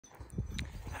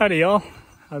Howdy y'all,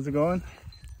 how's it going?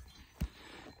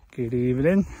 Good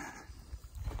evening.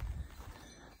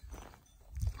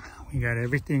 We got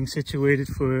everything situated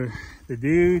for the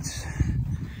dudes.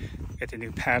 Got the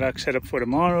new paddock set up for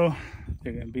tomorrow.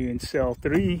 They're gonna be in cell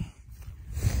 3.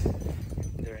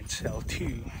 They're in cell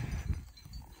 2. I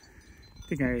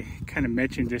think I kind of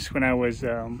mentioned this when I was,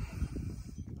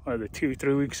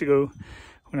 2-3 weeks ago,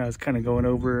 when I was kind of going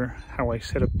over how I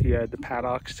set up the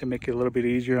paddocks to make it a little bit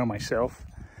easier on myself.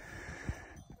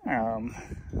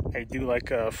 I do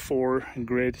like a 4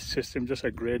 grid system, just a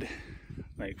grid,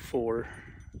 like 4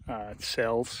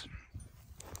 cells.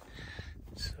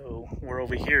 So we're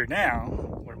over here now,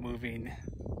 we're moving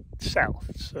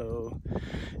south. So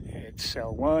it's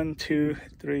cell 1, 2,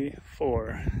 3,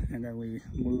 4, and then we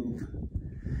move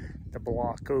the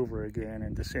block over again,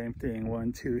 and the same thing,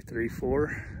 1, 2, 3,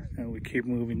 4, and we keep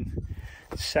moving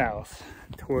south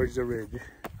towards the ridge.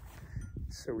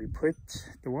 So we put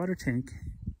the water tank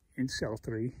in cell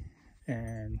 3,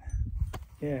 and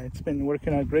yeah, it's been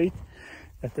working out great.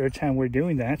 The third time we're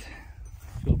doing that.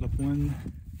 Filled up one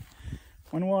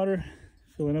water,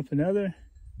 filling up another.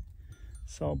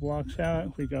 Salt blocks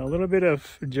out. We got a little bit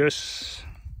of just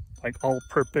like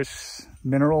all-purpose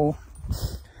mineral,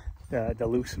 the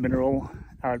loose mineral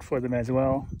out for them as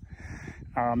well.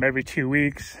 Every 2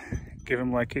 weeks, give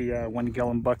them like a 1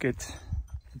 gallon bucket.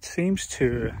 It seems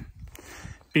to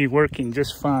be working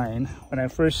just fine. When I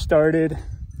first started,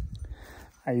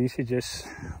 I used to just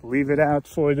leave it out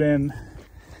for them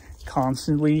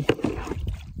constantly,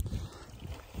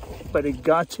 but it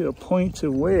got to a point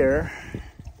to where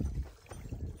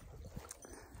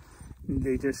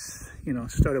they just,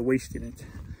 started wasting it.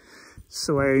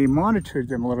 So I monitored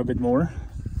them a little bit more.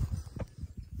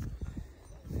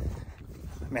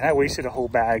 I mean, I wasted a whole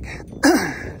bag.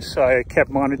 So I kept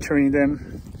monitoring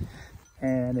them,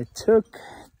 and it took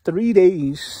 3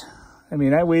 days. I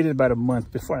mean, I waited about a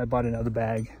month before I bought another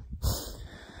bag.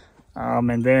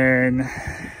 And then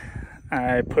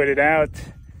I put it out.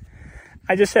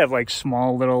 I just have like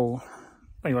small little,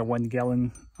 like a 1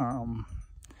 gallon,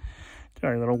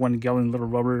 little 1 gallon little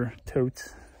rubber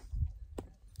totes.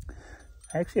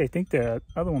 Actually, I think the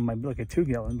other one might be like a 2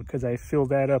 gallon because I filled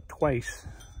that up twice,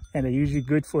 and they're usually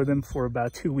good for them for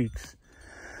about 2 weeks.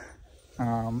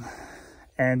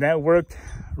 And that worked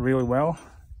really well,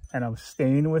 and I'm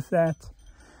staying with that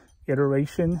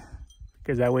iteration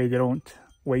because that way they don't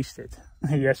waste it.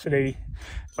 Yesterday,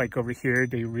 like over here,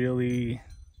 they really,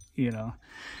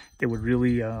 they would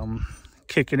really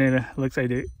kick it in. It looks like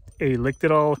they licked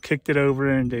it all, kicked it over,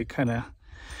 and they kind of,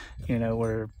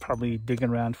 were probably digging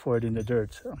around for it in the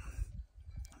dirt. So,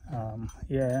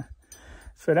 yeah,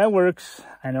 so that works.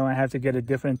 I know I have to get a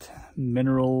different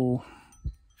mineral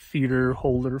feeder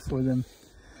holder for them.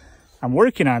 I'm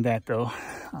working on that though.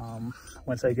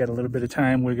 Once I get a little bit of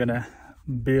time, we're gonna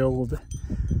build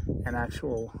an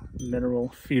actual mineral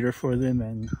feeder for them,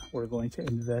 and we're going to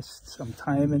invest some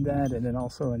time in that, and then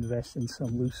also invest in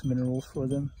some loose minerals for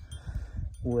them,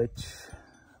 which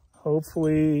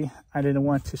hopefully I don't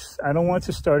want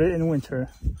to start it in winter.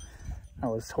 I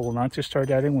was told not to start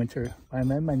that in winter by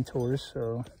my mentors,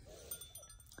 so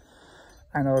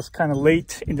I know it's kind of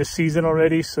late in the season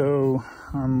already, so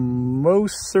I'm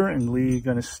most certainly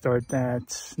going to start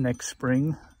that next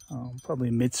spring,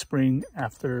 probably mid-spring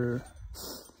after,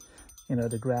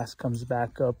 the grass comes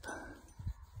back up.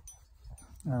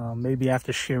 Maybe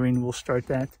after shearing we'll start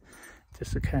that,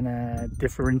 just to kind of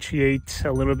differentiate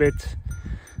a little bit.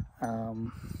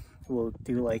 We'll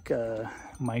do like a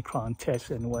micron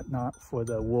test and whatnot for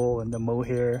the wool and the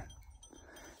mohair.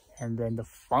 And then the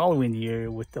following year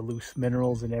with the loose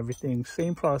minerals and everything,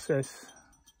 same process,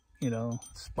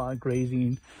 spot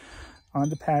grazing on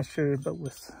the pasture, but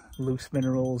with loose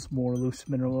minerals, more loose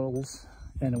minerals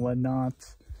and whatnot.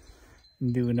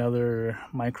 And do another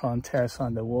micron test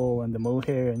on the wool and the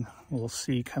mohair, and we'll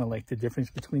see kind of like the difference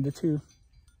between the two.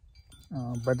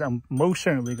 But I'm most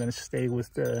certainly going to stay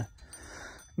with the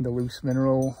loose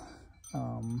mineral.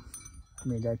 I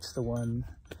mean, that's the one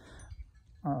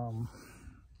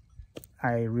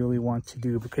I really want to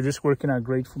do because it's working out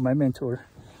great for my mentor,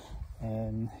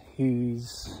 and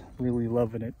he's really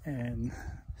loving it. And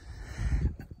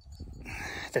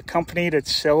the company that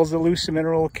sells the loose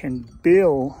mineral can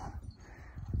bill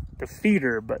the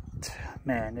feeder, but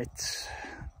man, it's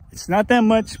not that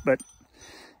much, but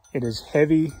it is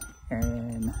heavy,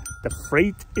 and the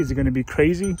freight is going to be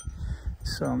crazy.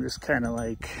 So I'm just kind of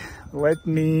like, let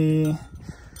me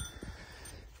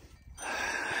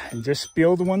just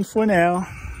build one for now,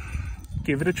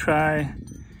 give it a try.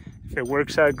 If it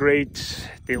works out great,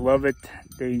 they love it.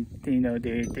 They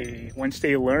once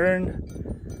they learn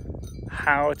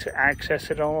how to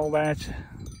access it, all that,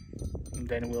 and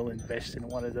then we'll invest in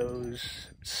one of those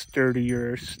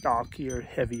sturdier, stockier,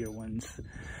 heavier ones.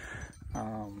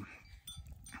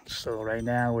 So right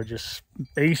now we're just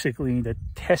basically in the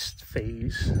test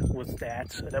phase with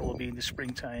that. So that will be in the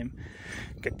springtime.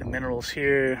 Get the minerals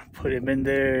here, put them in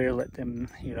there, let them,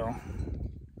 you know,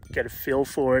 get a feel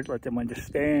for it, let them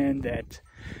understand that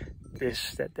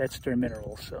that's their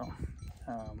mineral. So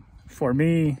for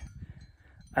me,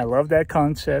 I love that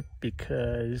concept,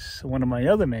 because one of my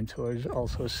other mentors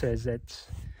also says that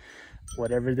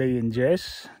whatever they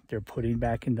ingest, they're putting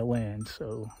back in the land.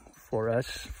 So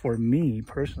for me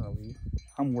personally,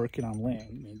 I'm working on land.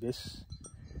 I mean, this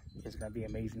is going to be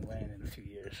amazing land in a few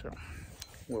years. So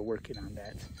we're working on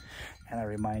that. And I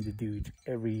remind the dude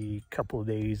every couple of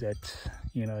days that,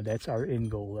 you know, that's our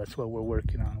end goal. That's what we're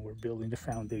working on. We're building the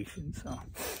foundation. So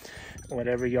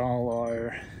whatever y'all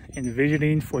are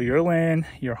envisioning for your land,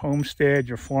 your homestead,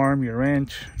 your farm, your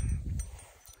ranch,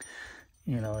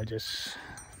 you know, just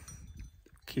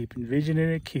keep envisioning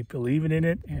it, keep believing in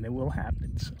it, and it will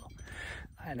happen. So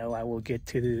I know I will get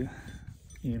to the,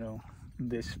 you know,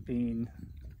 this being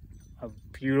a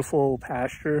beautiful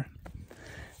pasture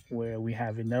where we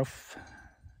have enough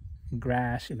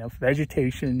grass, enough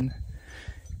vegetation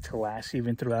to last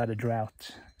even throughout a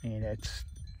drought. And that's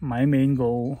my main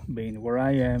goal, being where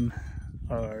I am.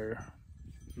 Our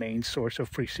main source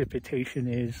of precipitation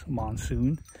is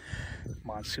monsoon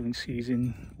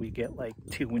season. We get like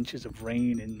 2 inches of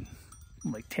rain in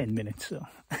like 10 minutes. So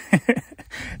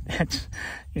that's,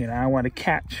 you know, I want to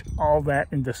catch all that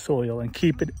in the soil and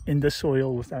keep it in the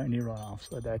soil without any runoff.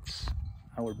 So that's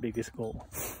our biggest goal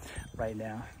right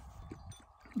now.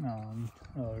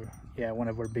 One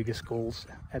of our biggest goals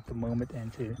at the moment,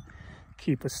 and to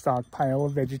keep a stockpile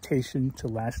of vegetation to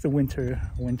last the winter.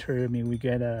 I mean, we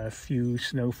get a few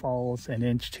snowfalls, an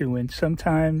inch, 2 inch.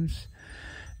 Sometimes,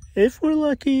 if we're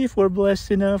lucky, if we're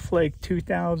blessed enough, like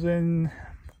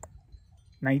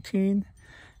 2019,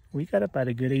 we got about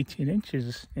a good 18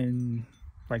 inches in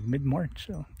like mid-March.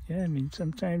 So yeah, I mean,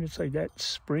 sometimes it's like that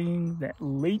spring, that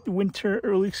late winter,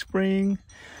 early spring,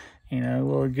 you know,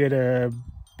 we'll get a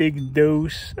big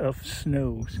dose of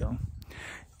snow. So,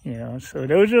 you know, so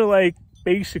those are like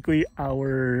basically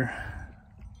our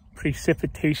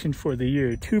precipitation for the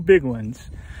year. 2 big ones,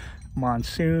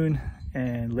 monsoon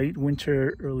and late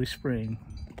winter, early spring.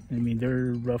 I mean,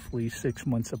 they're roughly 6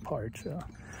 months apart. So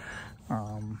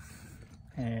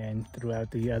and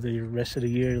throughout the other rest of the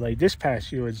year, like this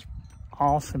past year was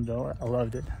awesome though. I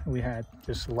loved it. We had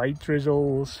just light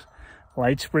drizzles,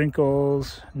 light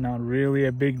sprinkles, not really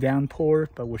a big downpour,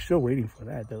 but we're still waiting for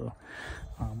that though.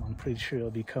 I'm pretty sure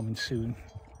it'll be coming soon.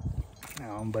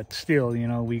 But still, you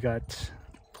know, we got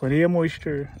plenty of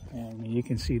moisture, and you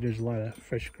can see there's a lot of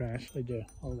fresh grass right there,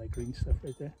 all that green stuff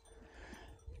right there.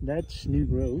 That's new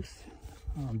growth.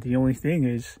 The only thing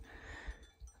is,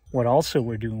 what also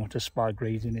we're doing with the spot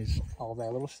grazing is all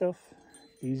that little stuff.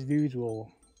 These dudes will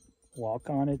walk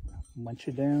on it, munch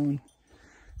it down,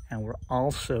 and we're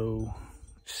also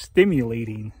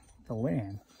stimulating the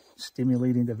land,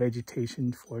 stimulating the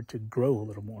vegetation for it to grow a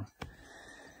little more.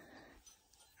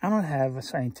 I don't have a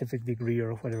scientific degree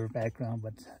or whatever background,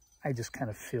 but I just kind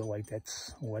of feel like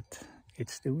that's what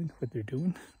it's doing, what they're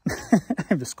doing.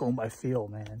 I'm just going by feel,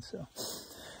 man. So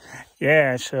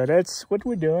yeah, so that's what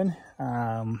we're doing.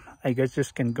 I guess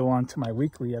just can go on to my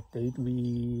weekly update.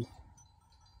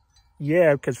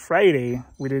 Because Friday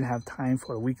we didn't have time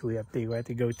for a weekly update. We had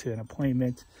to go to an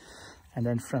appointment, and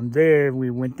then from there we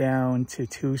went down to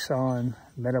Tucson,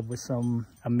 met up with some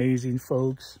amazing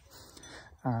folks.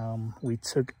 We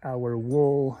took our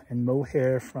wool and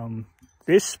mohair from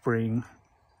this spring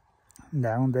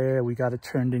down there. We got it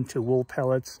turned into wool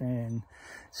pellets, and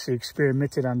she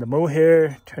experimented on the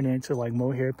mohair, turned it into like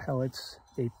mohair pellets.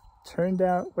 They turned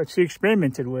out, what she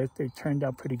experimented with, they turned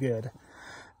out pretty good.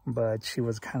 But she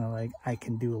was kind of like, I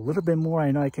can do a little bit more.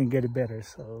 I know I can get it better.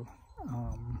 So,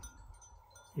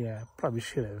 yeah, probably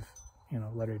should have, you know,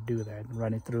 let her do that and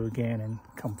run it through again and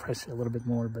compress it a little bit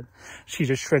more. But she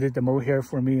just shredded the mohair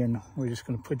for me, and we're just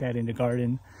going to put that in the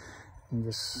garden and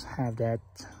just have that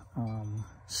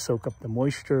soak up the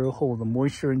moisture, hold the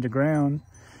moisture in the ground,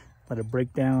 let it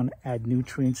break down, add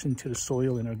nutrients into the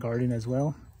soil in our garden as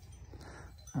well.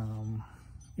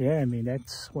 Yeah, I mean,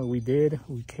 that's what we did.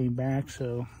 We came back,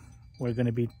 so we're going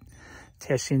to be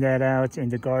testing that out in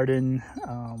the garden.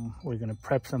 We're going to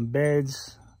prep some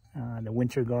beds, the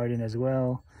winter garden as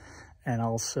well. And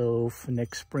also for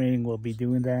next spring, we'll be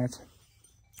doing that.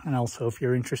 And also, if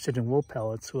you're interested in wool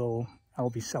pellets, I'll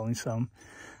be selling some,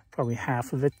 probably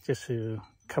half of it, just to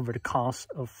cover the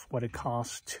cost of what it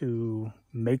costs to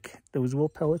make those wool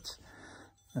pellets.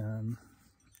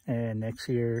 And next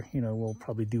year, you know, we'll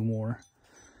probably do more,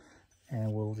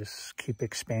 and we'll just keep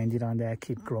expanding on that,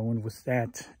 keep growing with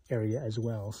that area as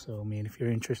well. So, I mean, if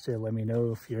you're interested, let me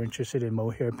know. If you're interested in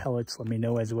mohair pellets, let me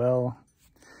know as well.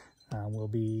 We'll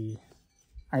be,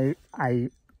 I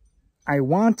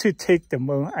want to take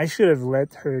the I should have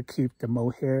let her keep the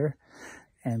mohair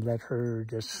and let her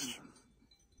just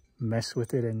mess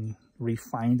with it and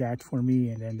refine that for me.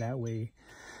 And then that way,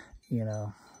 you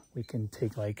know, we can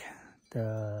take like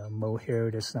the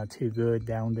mohair that's not too good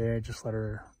down there, just let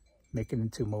her make it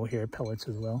into mohair pellets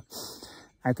as well.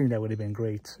 I think that would have been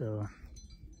great. So,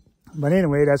 but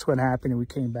anyway, that's what happened. We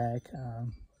came back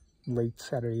late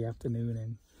Saturday afternoon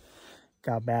and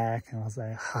got back, and I was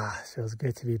like, it feels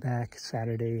good to be back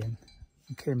Saturday. And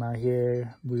we came out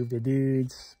here, moved the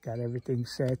dudes, got everything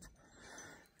set,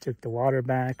 took the water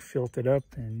back, filled it up,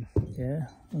 and yeah,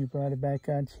 we brought it back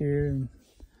out here and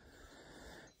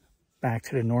back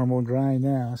to the normal grind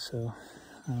now. So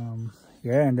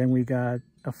yeah, and then we got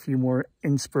a few more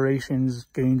inspirations,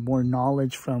 gained more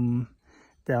knowledge from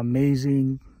the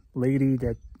amazing lady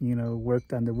that, you know,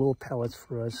 worked on the wool pellets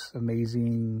for us.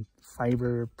 Amazing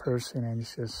fiber person, and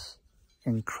it's just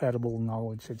incredible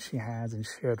knowledge that she has and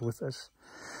shared with us.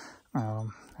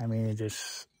 I mean, it's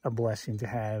just a blessing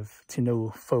to know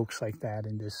folks like that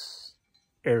in this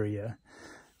area.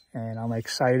 And I'm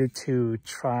excited to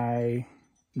try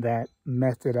that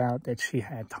method out that she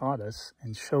had taught us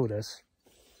and showed us,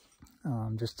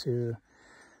 just to,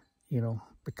 you know,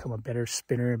 become a better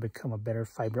spinner, become a better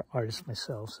fiber artist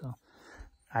myself. So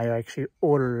I actually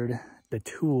ordered the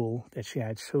tool that she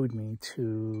had showed me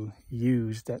to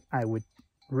use that I would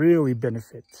really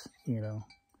benefit, you know,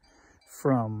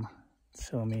 from.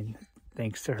 So, I mean,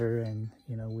 thanks to her, and,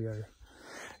 you know, we are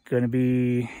going to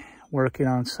be working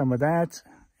on some of that.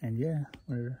 And yeah,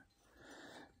 we're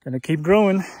going to keep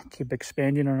growing, keep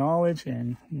expanding our knowledge.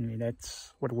 And I mean,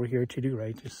 that's what we're here to do,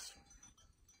 right? Just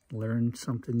learn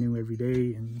something new every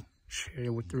day and share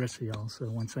it with the rest of y'all. So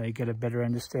once I get a better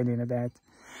understanding of that,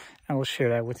 I will share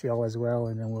that with y'all as well.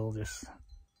 And then we'll just,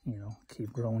 you know,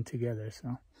 keep growing together.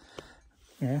 So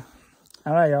yeah.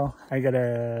 All right, y'all. I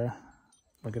gotta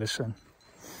look at the sun.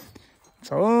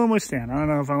 It's almost done. I don't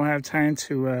know if I'll have time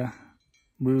to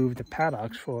move the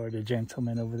paddocks for the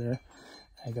gentleman over there.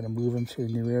 I gotta move him to a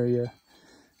new area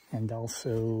and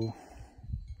also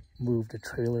move the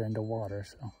trailer in the water.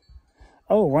 So,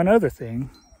 oh, one other thing,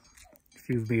 if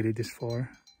you've made it this far,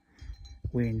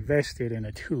 we invested in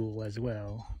a tool as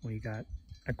well. We got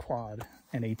a quad,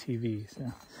 an ATV.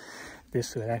 So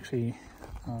this would actually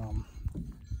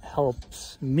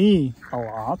helps me a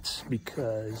lot,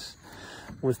 because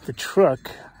with the truck,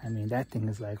 I mean, that thing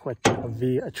is like, what,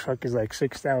 a truck is like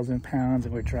 6,000 pounds,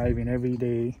 and we're driving every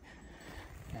day,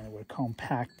 and we're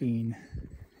compacting,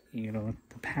 you know,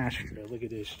 the pasture. Look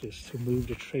at this, just to move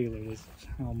the trailer, this is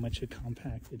how much it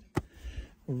compacted.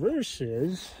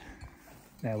 Versus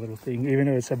that little thing, even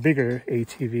though it's a bigger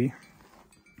ATV.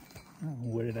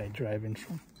 Where did I drive in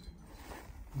from?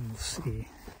 Let's see.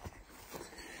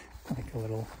 Like a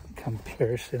little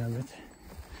comparison of it.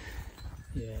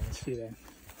 Yeah, see that?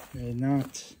 It's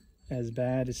not as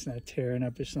bad. It's not tearing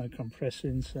up. It's not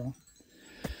compressing. So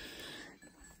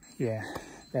yeah,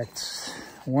 that's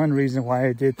one reason why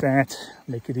I did that.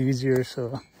 Make it easier.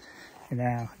 So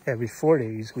now every 4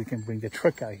 days we can bring the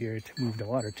truck out here to move the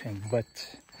water tank. But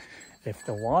if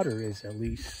the water is at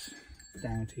least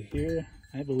down to here,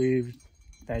 I believe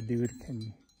that dude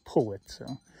can pull it. So,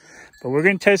 but we're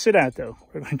going to test it out though.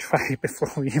 We're going to try it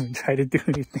before we even try to do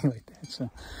anything like that. So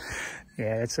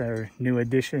yeah, that's our new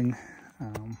addition.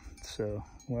 So,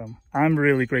 well, I'm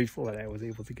really grateful that I was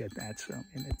able to get that. So,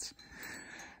 and it's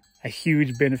a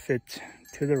huge benefit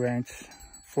to the ranch,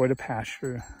 for the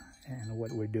pasture, and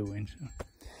what we're doing. So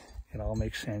it all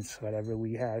makes sense. Whatever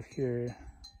we have here,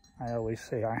 I always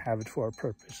say I have it for a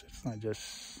purpose. It's not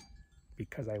just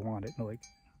because I want it. No, like,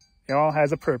 it all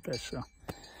has a purpose. So,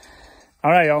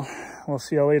 all right, y'all. We'll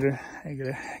see y'all later. I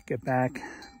gotta get back,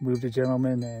 move the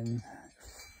gentleman, and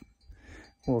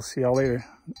we'll see y'all later.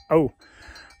 Oh,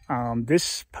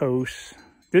 this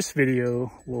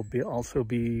video will also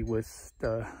be with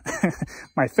the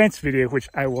my fence video, which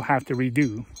I will have to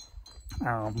redo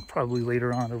probably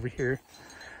later on over here,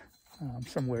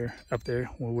 somewhere up there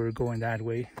where we're going that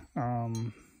way.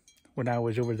 When I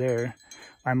was over there,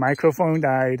 my microphone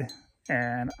died,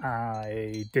 and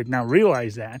I did not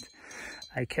realize that.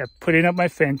 I kept putting up my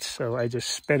fence, so I just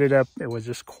sped it up. It was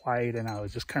just quiet, and I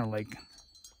was just kind of like,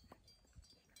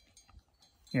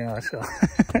 you know, so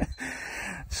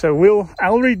So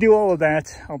I'll redo all of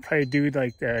that. I'll probably do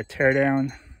like the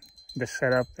teardown, the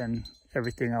setup, and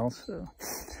everything else. So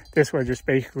this was just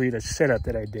basically the setup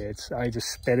that I did. So I just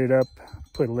sped it up,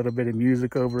 put a little bit of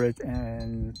music over it,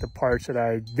 and the parts that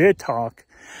I did talk,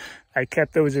 I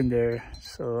kept those in there.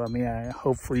 So I mean,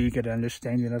 hopefully you get an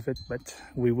understanding of it, but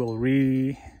we will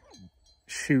reshoot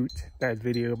that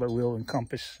video, but we'll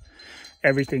encompass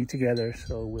everything together.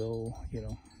 So we'll, you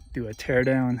know, do a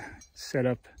teardown,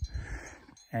 setup,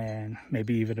 and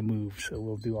maybe even a move. So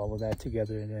we'll do all of that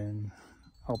together, and then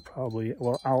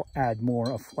I'll add more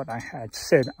of what I had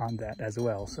said on that as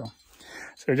well. So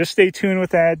just stay tuned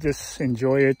with that. Just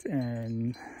enjoy it,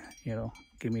 and, you know,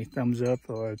 give me a thumbs up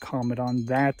or comment on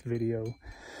that video.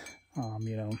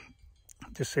 You know,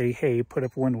 just say, hey, put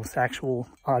up one with actual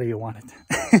audio on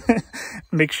it.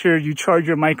 Make sure you charge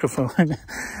your microphone.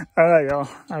 All right, y'all.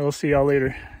 I will see y'all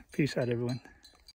later. Peace out, everyone.